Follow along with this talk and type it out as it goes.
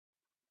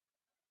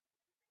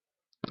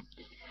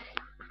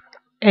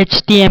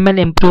HTML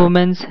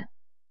improvements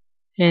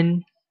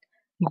in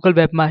Google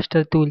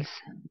Webmaster tools.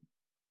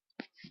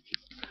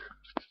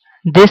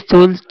 This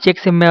tool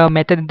checks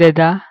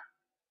metadata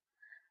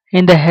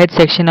in the head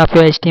section of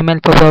your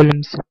HTML for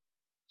problems.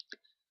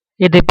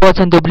 It reports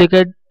on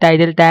duplicate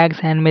title tags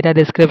and meta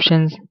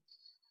descriptions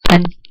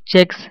and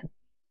checks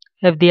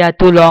if they are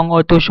too long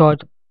or too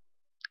short.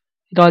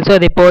 It also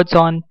reports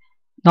on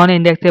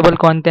non-indexable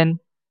content.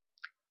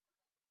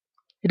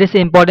 It is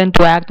important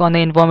to act on the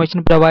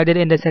information provided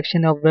in the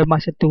section of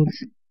Webmaster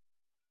Tools.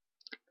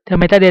 The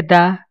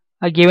metadata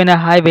are given a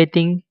high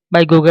weighting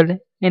by Google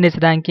in its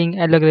ranking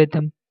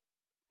algorithm.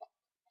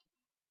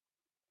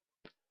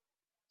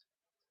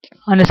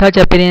 On the search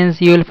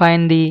appearance, you will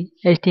find the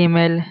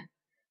HTML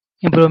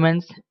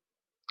improvements.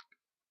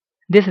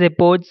 This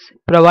report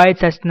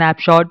provides a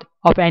snapshot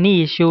of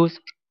any issues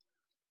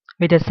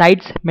with the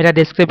site's meta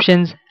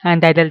descriptions and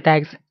title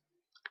tags,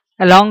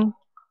 along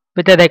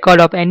with a record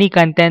of any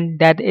content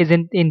that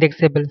isn't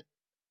indexable.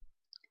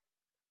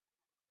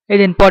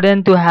 It's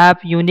important to have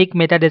unique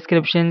meta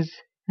descriptions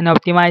and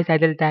optimized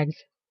title tags.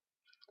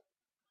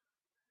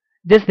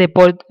 This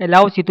report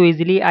allows you to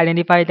easily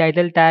identify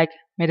title tag,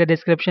 meta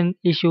description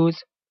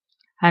issues,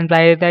 and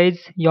prioritize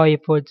your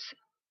efforts.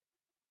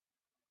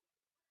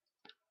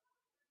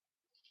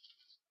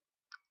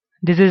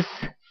 This is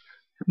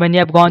when you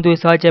have gone to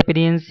search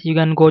appearance, you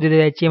can go to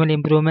the HTML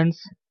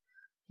improvements.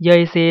 Here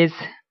it says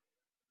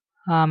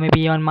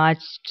maybe on March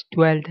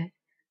 12th,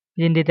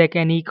 we didn't detect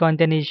any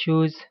content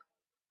issues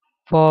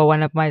for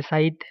one of my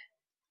site.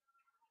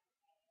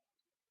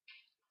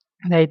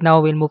 Right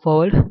now we'll move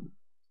forward.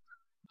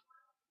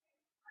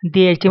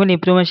 The HTML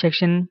improvement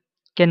section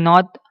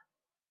cannot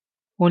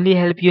only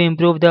help you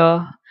improve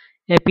the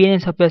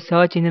appearance of your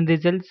search engine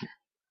results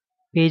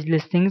page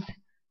listings,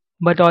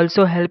 but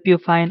also help you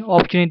find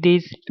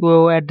opportunities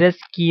to address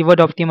keyword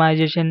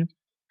optimization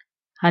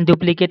and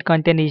duplicate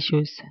content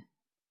issues.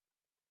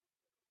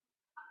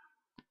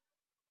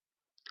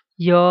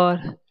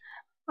 Here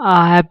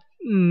I have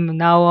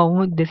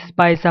now this is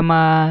by some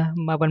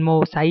one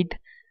more site.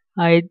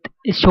 It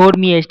showed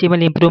me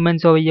HTML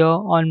improvements over here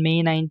on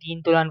May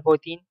 19,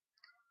 2014.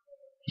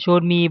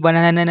 Showed me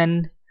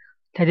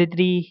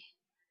 133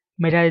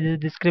 meta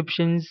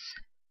descriptions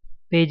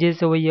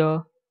pages over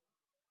here,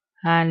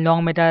 and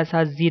long metas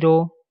are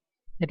 0.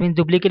 That means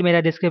duplicate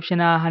meta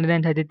description are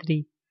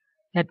 133.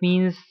 That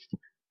means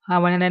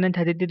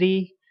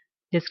 133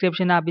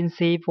 description have been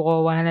saved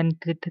for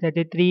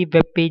 133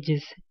 web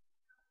pages.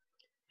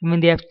 I mean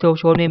they have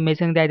showed me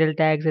missing title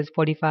tags as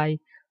 45,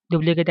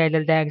 duplicate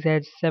title tags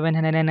as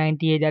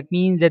 798. That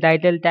means the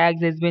title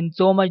tags has been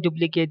so much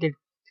duplicated.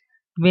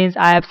 Means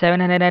I have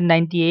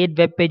 798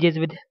 web pages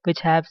with which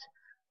have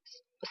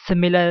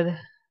similar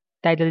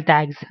title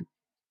tags,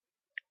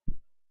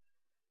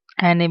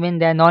 and even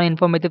the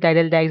non-informative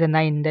title tags are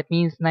 9. That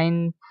means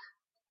 9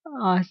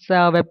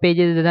 web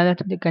pages do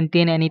not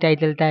contain any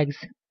title tags.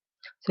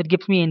 So it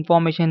gives me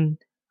information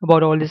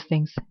about all these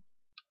things.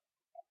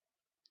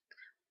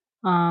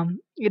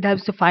 It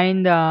helps to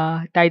find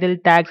title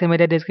tags and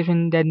meta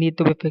description that need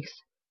to be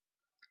fixed.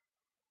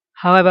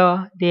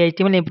 However, the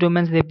HTML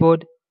improvements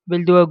report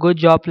will do a good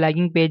job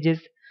flagging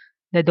pages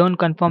that don't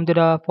conform to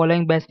the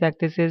following best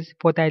practices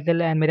for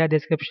title and meta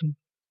description,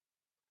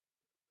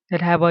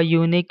 that have a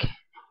unique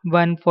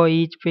one for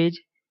each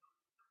page.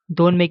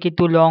 Don't make it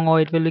too long or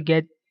it will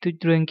get too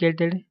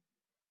truncated.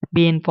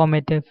 Be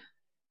informative.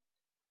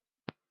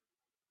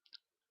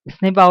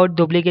 Snip out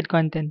duplicate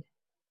content.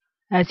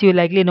 As you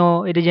likely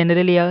know, it is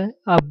generally a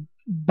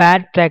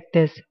bad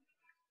practice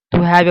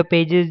to have your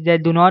pages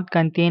that do not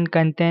contain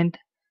content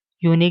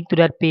unique to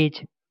that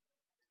page.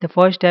 The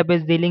first step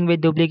is dealing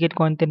with duplicate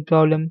content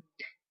problem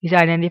is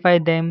identify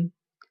them,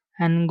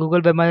 and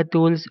Google Webmaster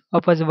Tools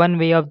offers one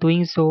way of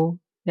doing so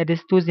that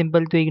is too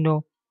simple to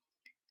ignore.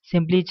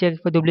 Simply check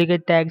for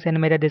duplicate tags and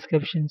meta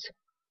descriptions.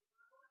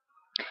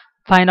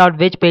 Find out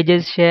which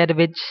pages share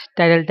which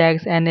title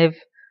tags, and if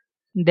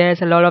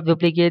there's a lot of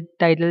duplicate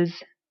titles,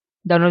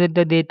 download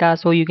the data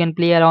so you can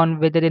play around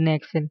with it in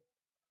Excel.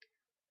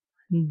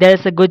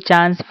 There's a good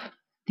chance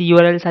the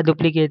URLs are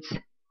duplicates.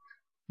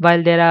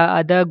 While there are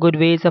other good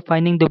ways of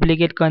finding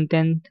duplicate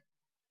content,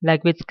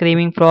 like with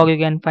Screaming Frog, you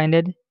can find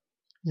it.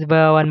 This is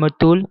one more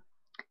tool.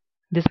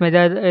 This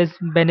method is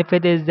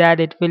benefit is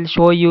that it will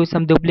show you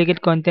some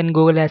duplicate content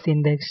Google has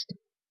indexed.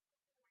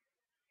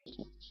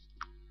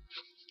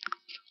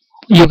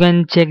 You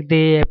can check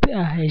the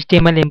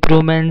HTML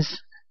improvements,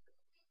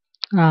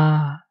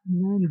 uh,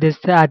 this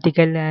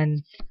article,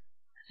 and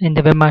in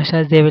the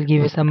webmasters they will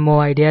give you some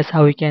more ideas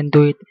how you can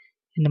do it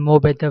in a more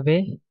better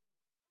way.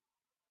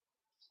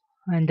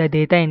 And the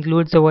data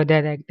includes over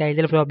there like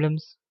title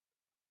problems,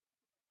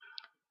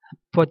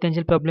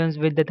 potential problems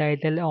with the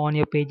title on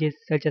your pages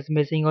such as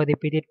missing or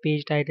repeated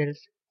page titles,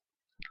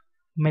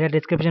 meta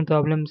description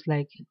problems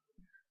like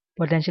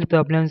potential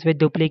problems with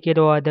duplicate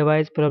or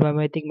otherwise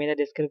problematic meta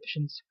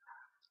descriptions,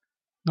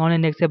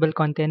 non-indexable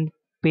content,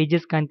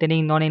 pages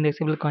containing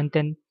non-indexable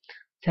content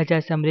such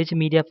as some rich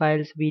media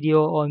files,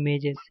 video or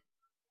images,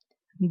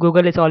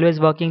 Google is always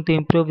working to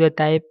improve the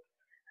type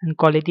and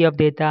quality of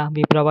data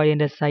we provide in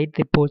the site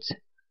reports.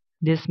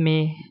 This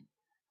may,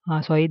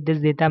 this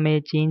data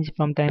may change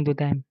from time to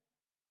time.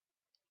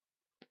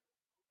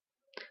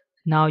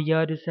 Now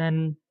here is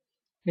an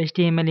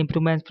HTML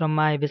improvements from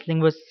my Whistling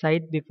Woods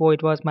site. Before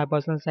it was my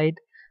personal site.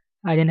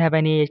 I didn't have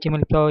any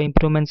HTML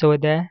improvements over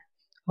there.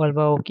 All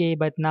were okay,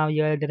 but now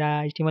here there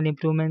are HTML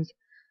improvements.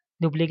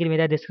 Duplicate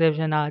meta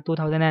description are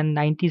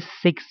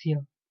 2096 here.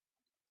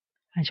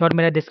 And short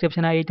meta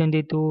description are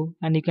 822.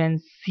 And you can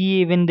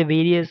see even the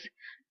various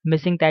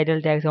missing title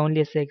tags are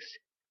only 6.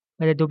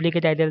 But the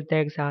duplicate title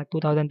tags are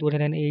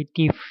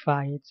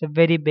 2285. It's a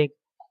very big.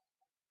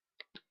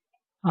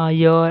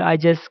 Here I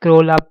just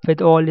scroll up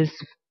with all this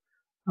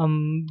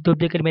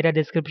duplicate meta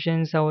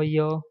descriptions over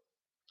here.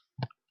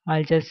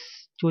 I'll just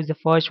choose the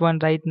first one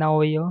right now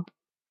over here.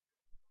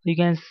 You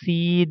can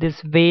see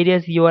this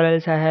various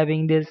URLs are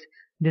having this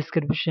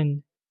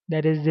description,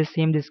 that is the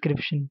same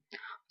description.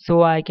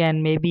 So I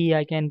can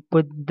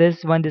put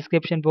this one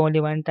description for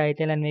only one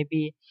title, and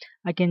maybe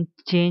I can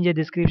change the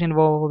description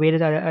for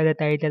various other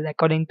titles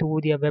according to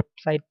their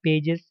website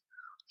pages.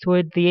 So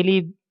it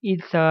really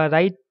is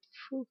right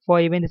for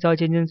even the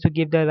search engines to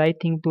give the right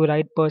thing to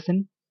right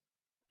person.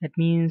 That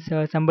means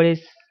somebody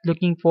is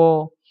looking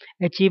for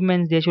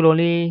achievements, they should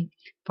only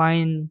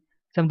find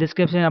some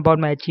description about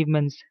my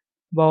achievements.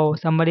 Wow,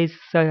 somebody is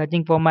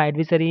searching for my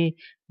advisory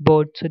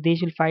board, so they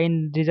should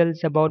find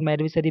results about my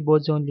advisory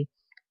boards only.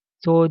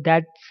 So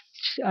that's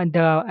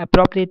the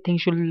appropriate thing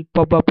should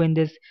pop up in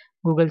this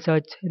Google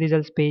search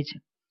results page.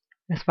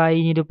 That's why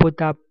you need to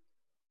put up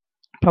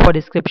proper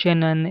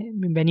description,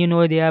 and when you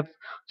know they have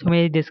so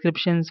many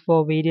descriptions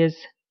for various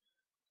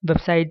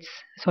websites,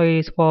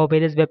 sorry, for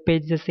various web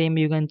pages, the same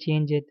you can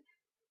change it.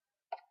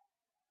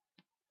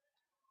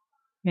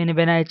 And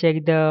when I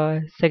checked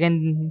the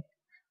second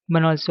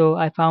one also,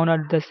 I found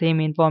out the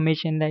same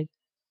information, like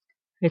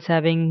it's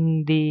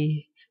having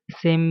the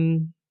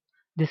same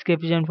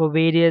description for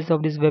various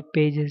of these web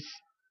pages.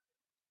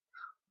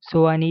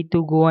 So I need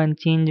to go and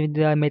change with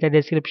the meta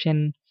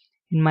description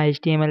in my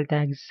HTML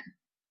tags.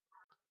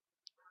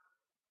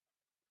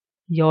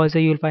 Here also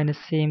you'll find the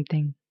same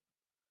thing.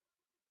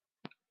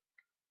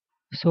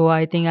 So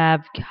I think I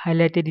have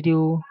highlighted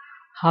you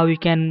how you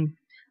can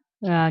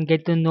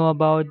get to know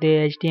about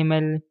the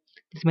HTML,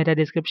 this meta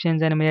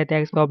descriptions and meta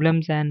tags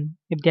problems, and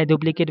if they are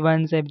duplicate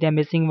ones, if they are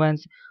missing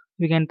ones,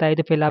 we can try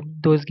to fill up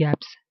those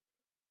gaps.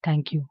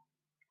 Thank you.